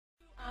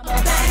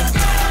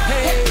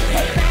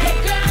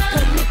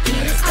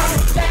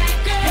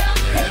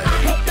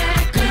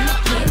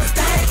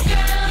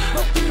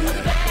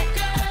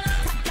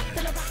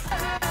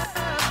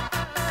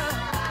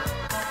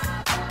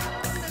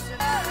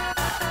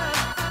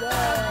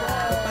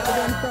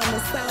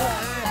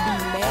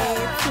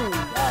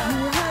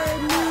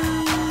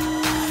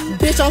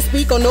don't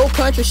speak on no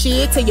country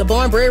shit till you're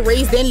born, bred,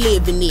 raised, and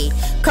living it.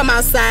 Come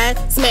outside,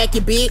 smack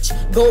your bitch,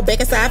 go back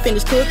inside,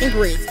 finish cooking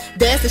grits.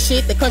 That's the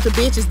shit that country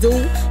bitches do.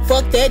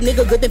 Fuck that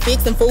nigga, good than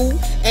fixing food.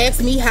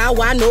 Ask me how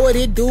I know what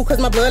it do, cause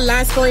my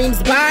bloodline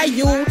screams by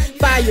you.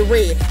 Fire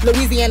red,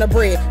 Louisiana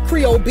bread,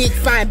 Creole big,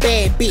 fine,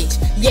 bad bitch.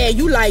 Yeah,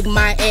 you like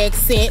my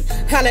accent.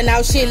 Hollering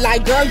out shit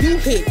like, girl, you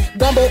hit.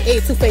 Gumbo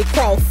egg, two-fake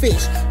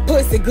crawfish.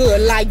 Pussy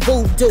good like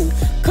voodoo.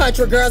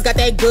 Country girls got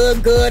that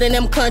good, and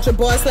them country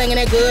boys slinging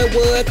that good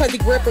wood, cause he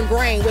gripping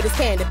grain with his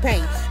candy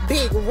paint.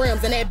 Big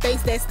rims and that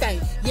bass that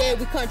stank. Yeah,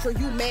 we country,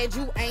 you mad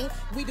you ain't.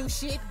 We do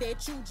shit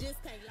that you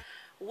just can't.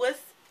 What's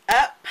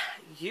up,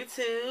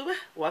 YouTube?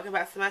 Welcome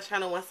back to my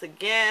channel once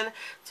again,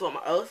 to all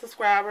my old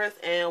subscribers,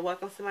 and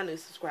welcome to my new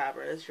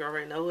subscribers. You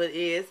already know who it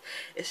is.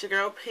 It's your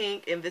girl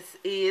Pink, and this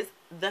is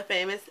the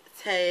famous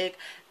tag.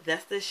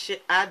 That's the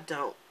shit I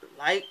don't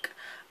like.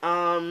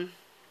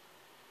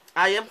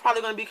 I am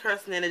probably going to be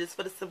cursing in it just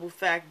for the simple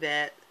fact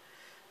that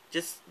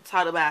just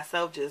title by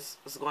itself just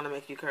is going to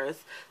make you curse.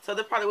 So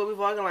there probably will be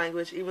vulgar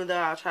language, even though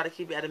I'll try to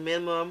keep it at a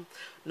minimum.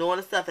 Knowing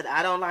the stuff that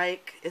I don't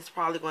like, it's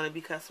probably going to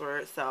be cuss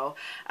words. So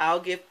I'll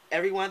give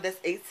everyone that's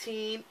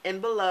 18 and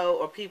below,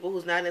 or people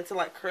who's not into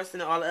like cursing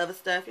and all the other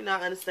stuff, you know,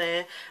 I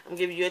understand. I'm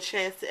giving you a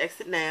chance to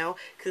exit now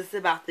because it's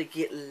about to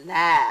get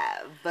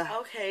live.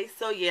 Okay,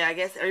 so yeah, I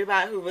guess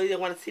everybody who really didn't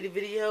want to see the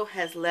video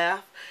has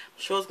left.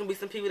 I'm sure there's going to be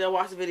some people that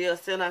watch the video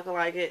still not going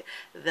to like it.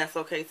 That's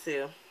okay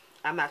too.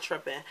 I'm not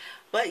tripping.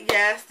 But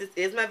yes, this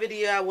is my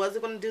video. I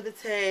wasn't going to do the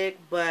tag,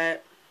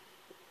 but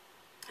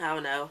I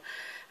don't know.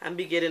 I'm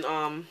be getting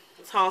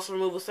tonsil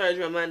removal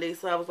surgery on Monday,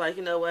 so I was like,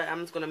 you know what, I'm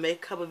just going to make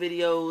a couple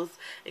videos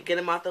and get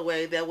them out the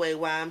way. That way,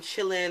 while I'm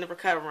chilling and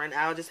recovering,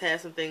 I'll just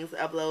have some things to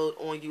upload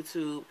on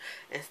YouTube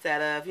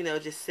instead of, you know,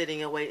 just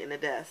sitting and waiting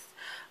at the desk.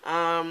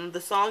 The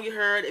song you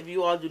heard, if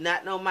you all do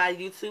not know my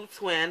YouTube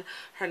twin,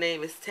 her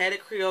name is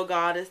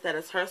tattedcreolegoddess. That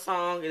is her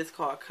song. It is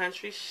called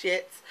Country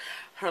Shit.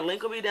 Her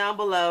link will be down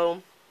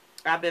below.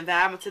 I've been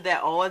vibing to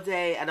that all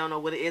day. I don't know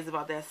what it is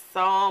about that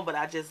song, but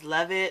I just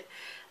love it.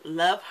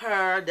 Love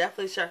her.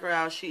 Definitely check her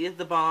out. She is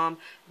the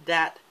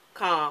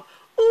bomb.com.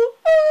 Ooh,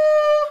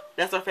 ooh.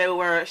 That's her favorite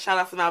word. Shout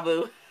out to my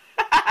boo.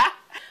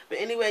 But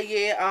anyway,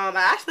 yeah,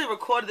 I actually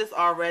recorded this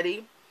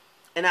already.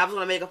 And I was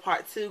going to make a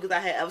part 2 because I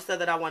had other stuff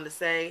that I wanted to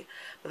say.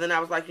 But then I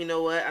was like, you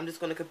know what? I'm just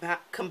going to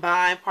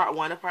combine part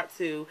 1 and part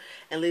 2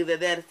 and leave it at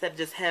that instead of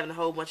just having a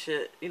whole bunch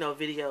of, you know,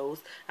 videos.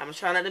 I'm going to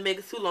try not to make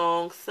it too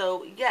long.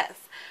 So, yes.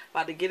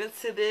 About to get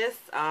into this.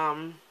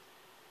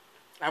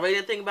 I really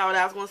didn't think about what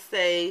I was going to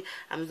say.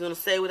 I'm just going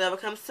to say whatever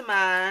comes to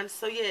mind.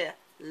 So, yeah.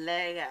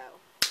 Let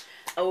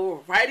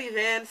go. Alrighty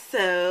then.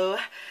 So,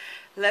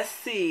 let's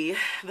see.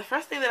 The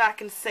first thing that I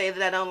can say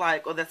that I don't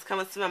like, or that's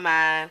coming to my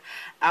mind,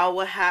 I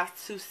would have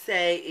to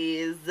say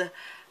is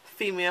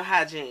female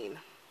hygiene.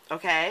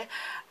 Okay?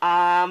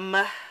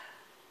 I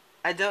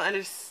don't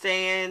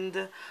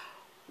understand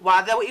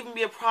why that would even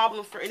be a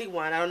problem for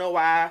anyone. I don't know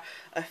why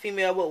a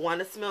female would want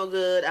to smell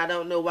good. I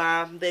don't know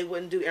why they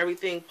wouldn't do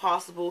everything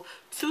possible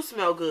to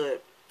smell good.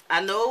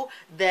 I know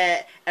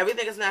that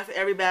everything is not for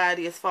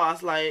everybody as far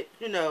as, like,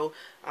 you know,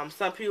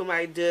 some people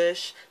might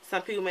douche,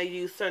 some people may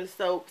use certain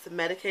soaps,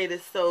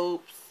 medicated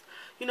soaps,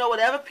 you know,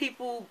 whatever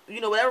people,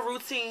 you know, whatever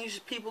routines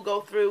people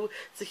go through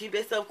to keep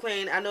themselves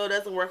clean. I know it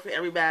doesn't work for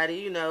everybody,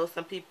 you know,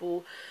 some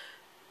people,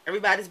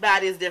 everybody's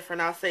body is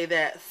different, I'll say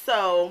that.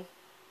 So,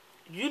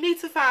 you need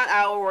to find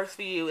out what works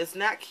for you. It's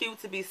not cute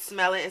to be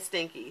smelling and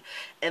stinky.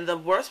 And the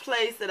worst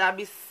place that I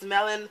be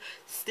smelling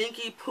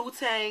stinky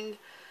poo-tang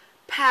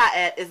pie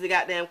at is the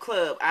goddamn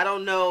club. I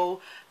don't know,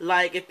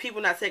 like, if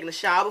people not taking a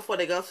shower before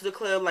they go to the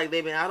club, like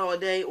they've been out all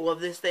day,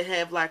 or if they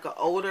have like an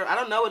odor. I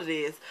don't know what it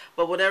is,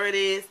 but whatever it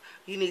is,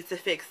 you need to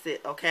fix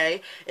it,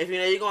 okay? If you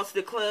know you're going to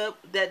the club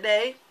that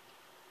day,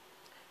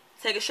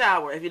 take a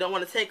shower. If you don't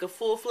want to take a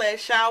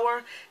full-fledged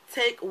shower,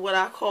 take what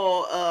I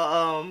call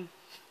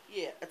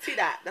yeah, a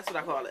T-dot. That's what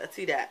I call it, a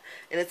T-dot.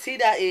 And a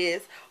T-dot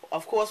is,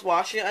 of course,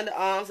 wash your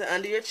underarms and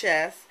under your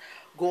chest,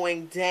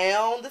 going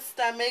down the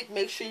stomach,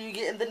 make sure you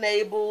get in the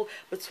navel,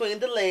 between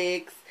the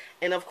legs,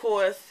 and of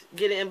course,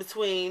 get it in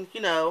between,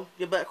 you know,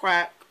 your butt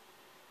crack,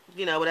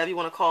 you know, whatever you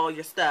want to call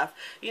your stuff.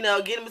 You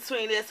know, get in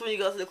between this when you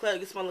go to the club,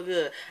 you smelling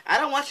good. I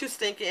don't want you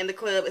stinking in the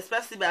club,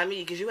 especially by me,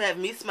 because you have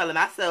me smelling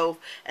myself,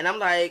 and I'm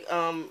like,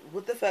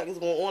 what the fuck is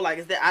going on? Like,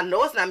 is that, I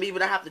know it's not me,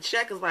 but I have to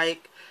check. It's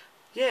like,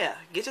 yeah,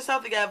 get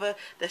yourself together.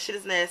 That shit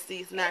is nasty.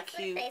 It's not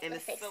cute, and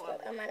it's so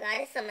ugly. Oh my god,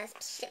 there's so much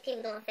shit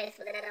people do on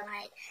Facebook that I don't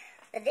like.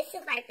 But this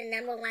is like the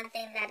 #1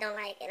 thing that I don't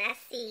like, and I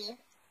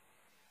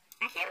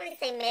can't really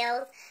say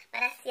males,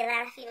 but I see a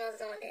lot of females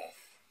doing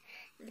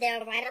this.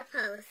 They'll write a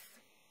post,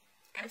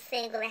 I'm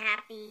single and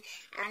happy,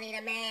 I don't need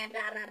a man,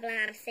 blah blah blah,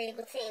 I'm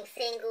single, team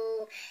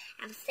single,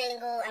 I'm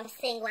single, I'm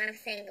single, I'm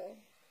single.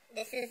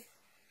 This is,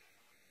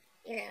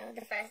 you know,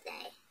 the first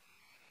day.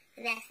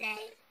 The next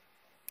day,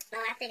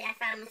 oh, I think I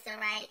found myself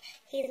right,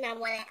 he's my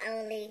one and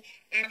only,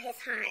 I'm his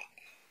heart.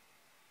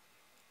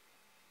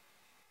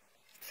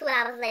 2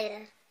 hours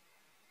later,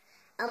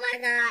 oh my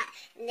god,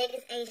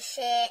 niggas ain't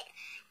shit,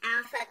 I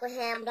don't fuck with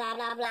him, blah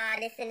blah blah,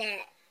 this and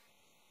that.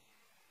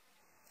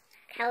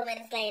 A couple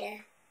minutes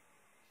later,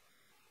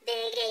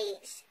 they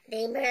engaged,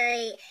 they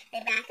married, they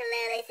back in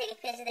love, they take a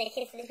picture, they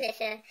kiss the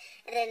picture,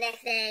 and then the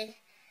next day,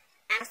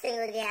 I'm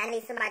single again, I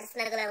need somebody to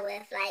snuggle up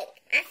with. Like,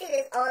 I see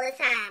this all the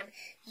time.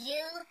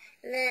 You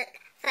look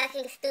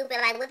fucking stupid.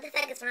 Like, what the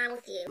fuck is wrong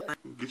with you?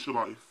 Get your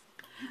life.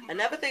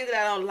 Another thing that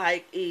I don't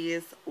like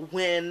is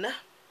when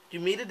you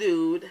meet a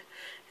dude.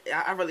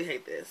 I really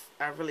hate this.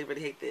 I really,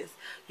 really hate this.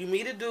 You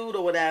meet a dude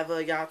or whatever,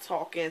 y'all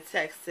talking,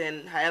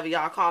 texting, however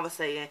y'all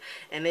conversating,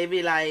 and they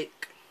be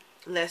like,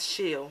 let's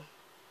chill.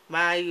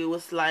 Mind you,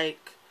 it's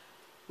like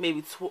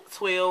maybe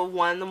 12,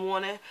 1 in the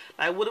morning.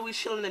 Like, what are we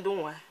chilling and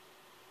doing?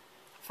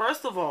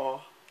 First of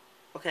all,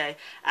 okay,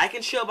 I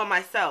can chill by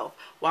myself.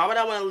 Why would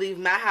I want to leave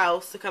my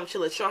house to come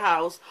chill at your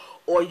house,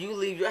 or you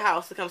leave your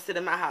house to come sit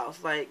in my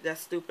house? Like,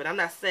 that's stupid. I'm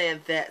not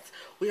saying that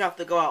we have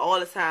to go out all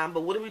the time,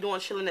 but what are we doing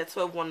chilling at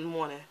 12, 1 in the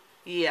morning?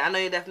 Yeah, I know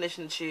your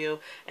definition of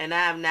chill, and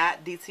I am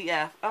not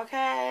DTF,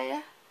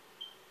 okay?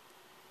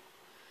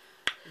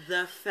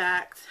 The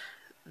fact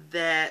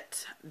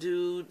that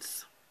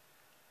dudes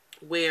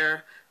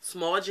wear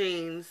small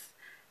jeans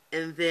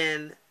and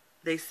then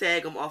they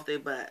sag them off their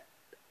butt.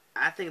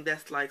 I think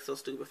that's like so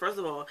stupid. First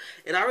of all,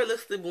 it already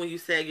looks stupid when you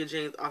sag your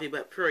jeans off your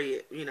butt,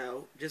 period. You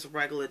know, just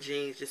regular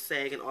jeans just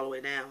sagging all the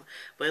way down.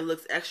 But it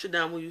looks extra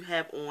dumb when you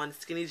have on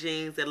skinny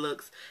jeans that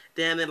looks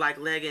damn near like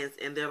leggings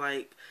and they're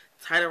like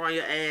tight around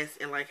your ass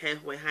and like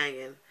halfway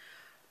hanging.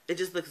 It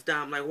just looks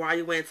dumb. Like, why are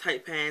you wearing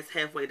tight pants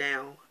halfway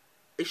down?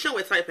 You shouldn't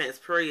wear tight pants,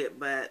 period,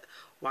 but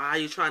why are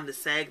you trying to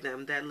sag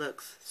them? That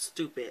looks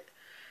stupid.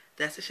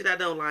 That's the shit I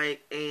don't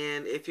like.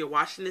 And if you're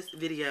watching this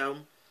video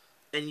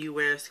and you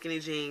wear skinny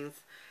jeans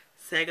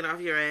sagging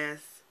off your ass,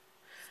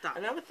 stop.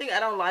 Another thing I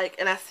don't like,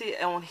 and I see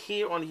it on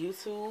here on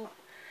YouTube,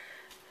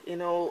 you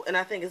know, and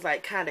I think it's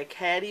like kind of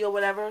catty or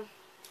whatever.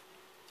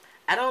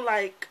 I don't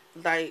like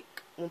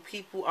when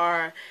people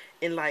are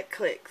in like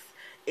cliques.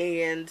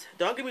 And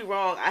don't get me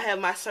wrong, I have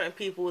my certain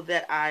people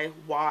that I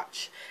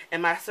watch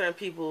and my certain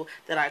people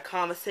that I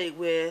conversate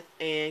with,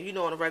 and you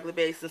know, on a regular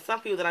basis.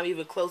 Some people that I'm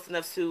even close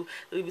enough to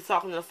that we be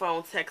talking on the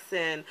phone,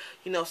 texting,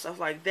 you know,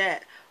 stuff like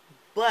that.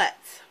 But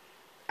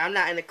I'm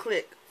not in a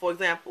clique. For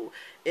example,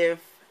 if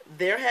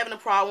they're having a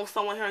problem with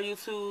someone here on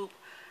YouTube,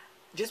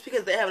 just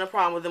because they're having a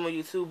problem with them on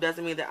YouTube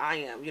doesn't mean that I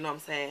am. You know what I'm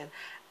saying?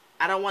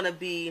 I don't want to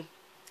be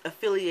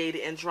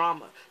affiliated in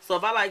drama. So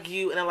if I like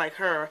you and I like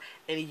her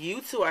and you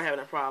two are having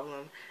a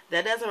problem,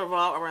 that doesn't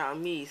revolve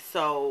around me.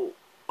 So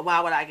why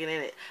would I get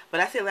in it?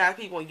 But I see a lot of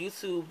people on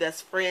YouTube that's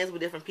friends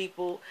with different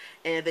people,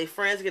 and they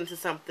friends get into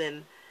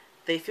something,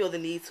 they feel the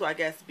need to, I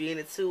guess, be in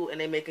it too, and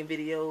they making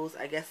videos,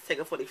 I guess, take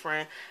it for their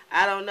friend.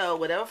 I don't know.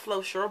 Whatever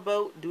floats your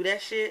boat, do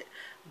that shit.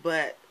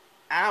 But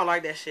I don't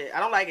like that shit.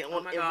 I don't like it in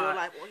real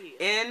life or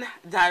here.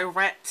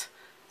 Indirect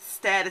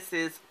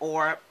statuses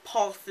or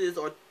pulses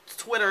or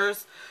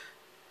Twitters,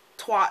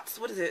 twats,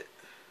 what is it?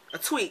 A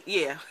tweet,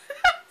 yeah.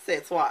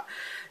 Said twat.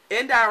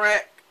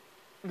 Indirect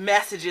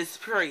messages,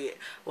 period.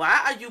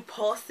 Why are you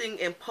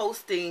posting and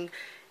posting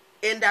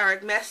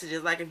indirect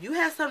messages? Like, if you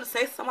have something to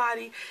say to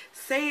somebody,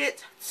 say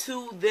it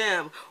to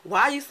them.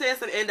 Why are you saying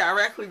something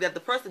indirectly that the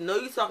person know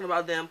you're talking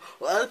about them,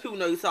 or other people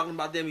know you're talking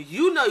about them,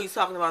 you know you're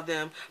talking about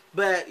them,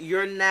 but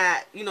you're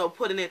not, you know,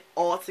 putting it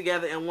all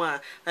together in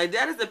one? Like,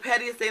 that is the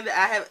pettiest thing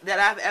that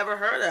I've ever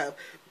heard of.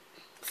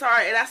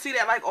 Sorry, and I see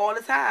that like all the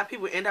time.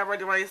 People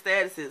indirectly writing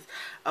statuses.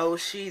 Oh,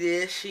 she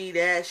this, she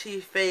that, she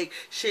fake,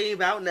 she ain't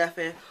about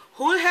nothing.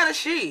 Who the hell is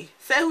she?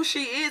 Say who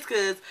she is,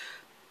 because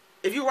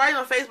if you write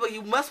on Facebook,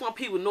 you must want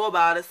people to know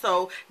about it.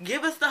 So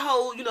give us the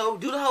whole, you know,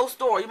 do the whole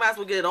story. You might as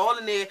well get it all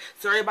in there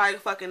so everybody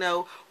can fucking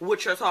know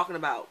what you're talking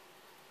about.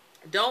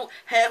 Don't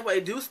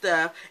halfway do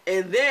stuff,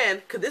 and then,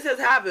 because this has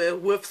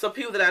happened with some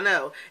people that I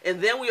know,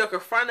 and then when you're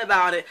confronted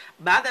about it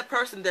by that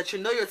person that you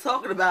know you're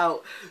talking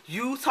about,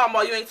 you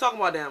ain't talking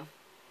about them.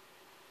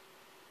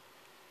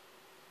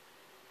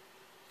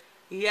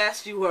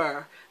 Yes, you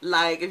were.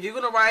 Like, if you're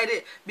going to write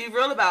it, be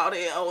real about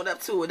it and own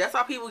up to it. That's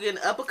why people getting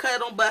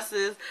uppercut on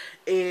buses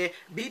and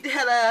beat the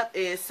hell up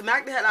and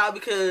smack the hell out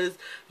because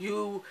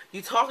you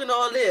talking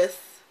all this.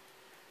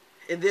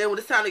 And then when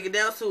it's time to get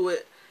down to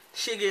it,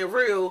 shit getting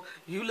real,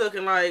 you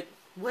looking like,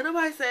 what am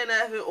I saying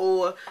nothing?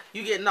 Or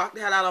you get knocked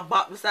the hell out of a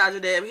box beside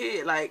your damn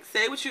head. Like,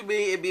 say what you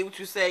mean and be what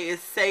you say, and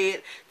say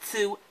it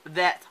to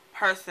that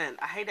person.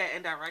 I hate that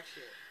indirect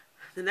shit.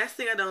 The next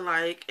thing I don't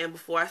like, and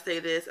before I say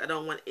this, I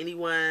don't want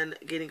anyone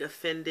getting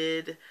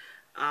offended.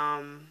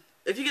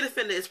 If you get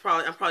offended,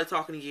 I'm probably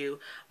talking to you,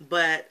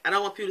 but I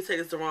don't want people to take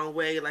this the wrong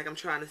way. Like I'm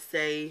trying to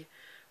say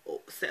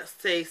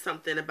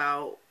something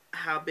about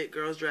how big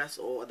girls dress,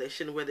 or they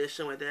shouldn't wear this,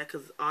 shouldn't wear that.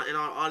 Because in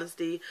all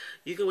honesty,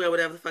 you can wear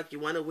whatever the fuck you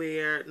want to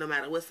wear, no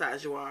matter what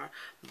size you are.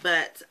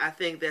 But I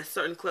think that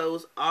certain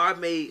clothes are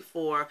made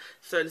for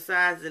certain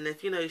sizes, and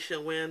if you know you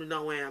shouldn't wear them,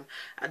 don't wear them.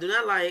 I do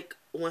not like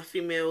when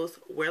females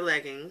wear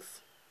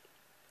leggings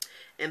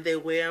and they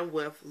wear them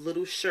with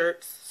little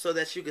shirts so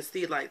that you can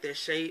see like their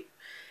shape,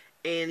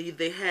 and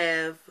they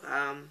have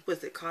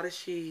what's it, cottage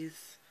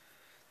cheese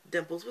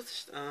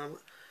dimples,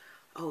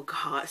 oh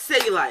god,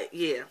 cellulite.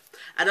 Yeah,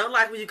 I don't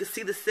like when you can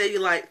see the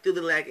cellulite through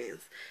the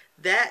leggings.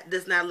 that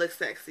does not look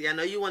sexy. I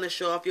know you want to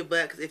show off your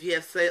butt because if you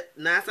have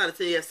 9 out of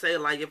 10 you have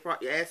cellulite,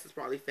 your ass is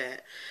probably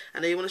fat. I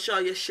know you want to show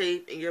your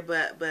shape and your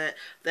butt, but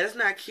that is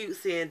not cute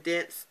seeing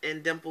dents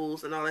and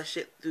dimples and all that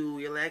shit through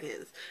your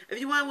leggings. If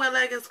you want to wear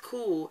leggings,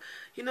 cool.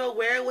 You know,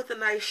 wear it with a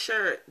nice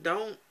shirt.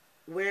 Don't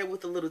wear it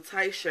with a little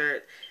tight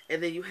shirt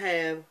and then you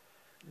have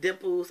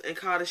dimples and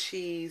cottage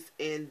cheese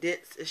and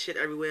dents and shit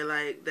everywhere.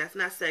 Like, that's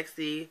not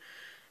sexy.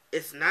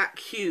 It's not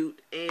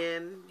cute,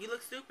 and you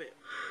look stupid.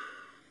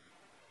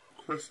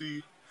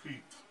 Crusty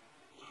feet.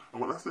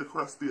 And when I say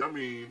crusty, I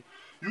mean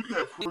you can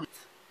have pretty.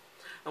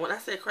 And when I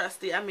say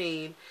crusty, I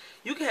mean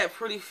you can have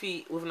pretty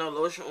feet with no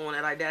lotion on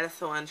it. Like, that is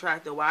so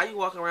unattractive. Why are you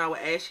walking around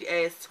with ashy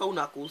ass toe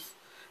knuckles?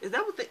 Is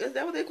that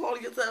what they call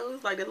your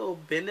toes? Like that little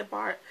bending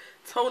part,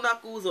 toe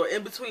knuckles, or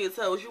in between your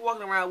toes? You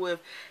walking around with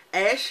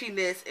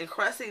ashiness and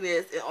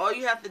crustiness, and all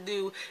you have to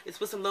do is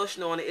put some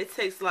lotion on it. It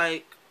takes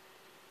like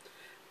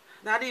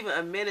not even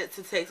a minute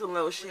to take some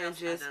lotion and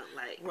just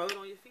like rub it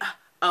on your feet.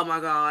 Oh my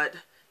god.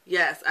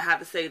 Yes, I have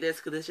to say this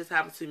because this just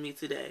happened to me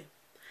today.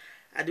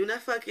 I do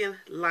not fucking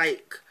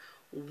like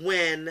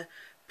when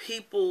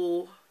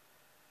people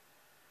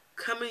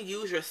come and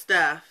use your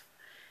stuff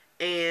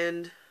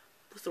and,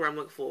 what's the word I'm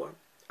looking for?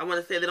 I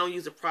want to say they don't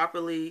use it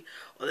properly,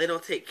 or they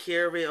don't take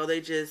care of it, or they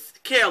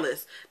just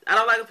careless. I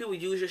don't like when people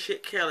use your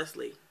shit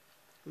carelessly.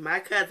 My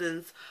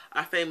cousins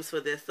are famous for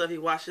this, so if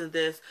you're watching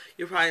this,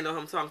 you probably know who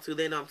I'm talking to.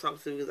 They know who I'm talking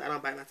to because I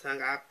don't bite my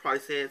tongue. I probably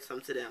said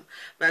something to them.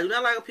 But I do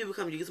not like when people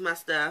come use my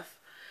stuff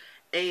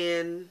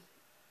and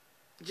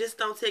just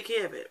don't take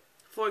care of it.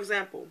 For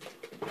example,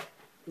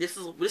 this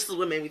is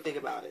what made me think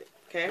about it.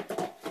 Okay,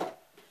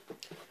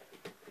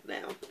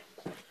 now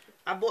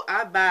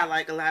I buy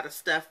like a lot of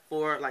stuff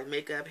for like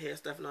makeup, hair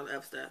stuff, and all that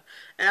other stuff,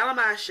 and I don't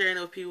mind sharing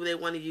it with people. They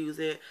want to use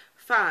it,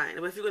 fine.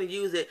 But if you're gonna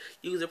use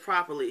it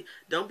properly.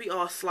 Don't be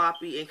all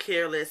sloppy and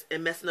careless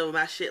and messing over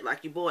my shit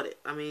like you bought it.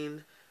 I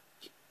mean,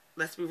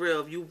 let's be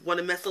real. If you want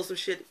to mess up some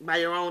shit by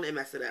your own and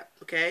mess it up,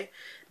 okay?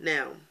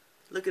 Now,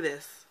 look at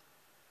this.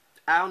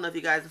 I don't know if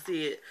you guys can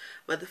see it,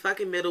 but the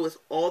fucking middle is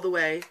all the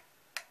way.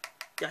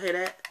 Y'all hear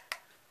that?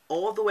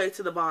 All the way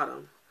to the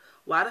bottom.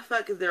 Why the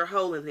fuck is there a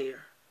hole in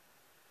here?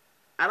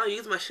 I don't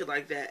use my shit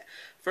like that.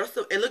 First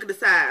of all, and look at the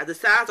sides. The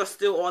sides are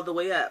still all the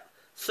way up.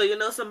 So you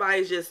know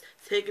somebody's just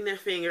taking their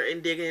finger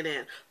and digging it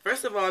in.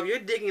 First of all, if you're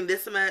digging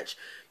this much,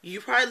 you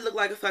probably look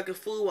like a fucking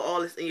fool with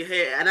all this in your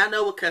hair. And I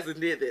know what cousin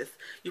did this.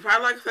 You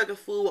probably like a fucking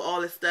fool with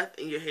all this stuff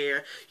in your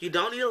hair. You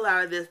don't need a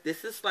lot of this.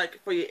 This is like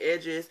for your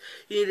edges.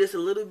 You need just a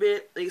little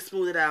bit and you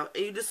smooth it out.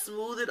 And you just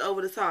smooth it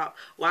over the top.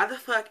 Why the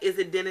fuck is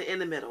it dented in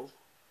the middle?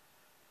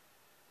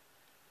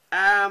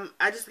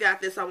 I just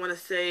got this, I want to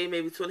say,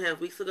 maybe 2.5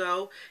 weeks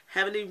ago.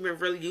 Haven't even been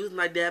really using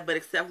like that, but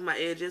except for my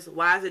edges.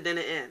 Why is it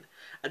dented in?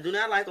 I do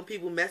not like when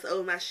people mess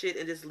over my shit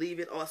and just leave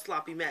it all a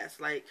sloppy mess.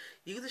 Like,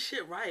 use the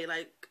shit right.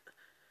 Like,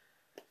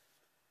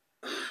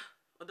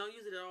 or don't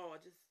use it at all.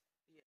 Just,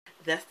 yeah.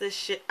 That's the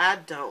shit I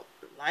don't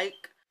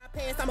like.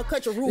 I'ma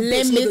cut your roof.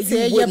 Let me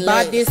tell you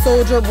about this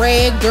soldier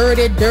rag,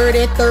 dirty,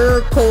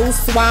 third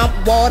coast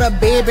swamp water,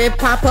 baby,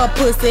 pop her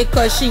pussy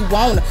cause she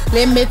wanna.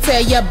 Let me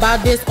tell you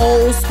about this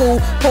old school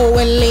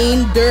pouring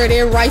lean, dirty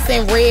rice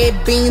and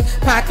red beans,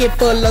 pocket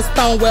full of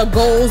stone where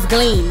golds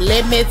gleam.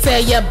 Let me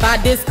tell you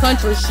about this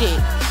country shit,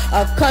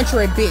 a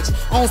country bitch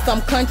on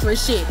some country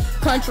shit,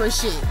 a country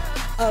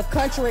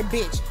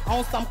bitch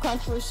on some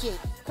country shit,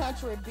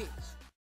 country bitch.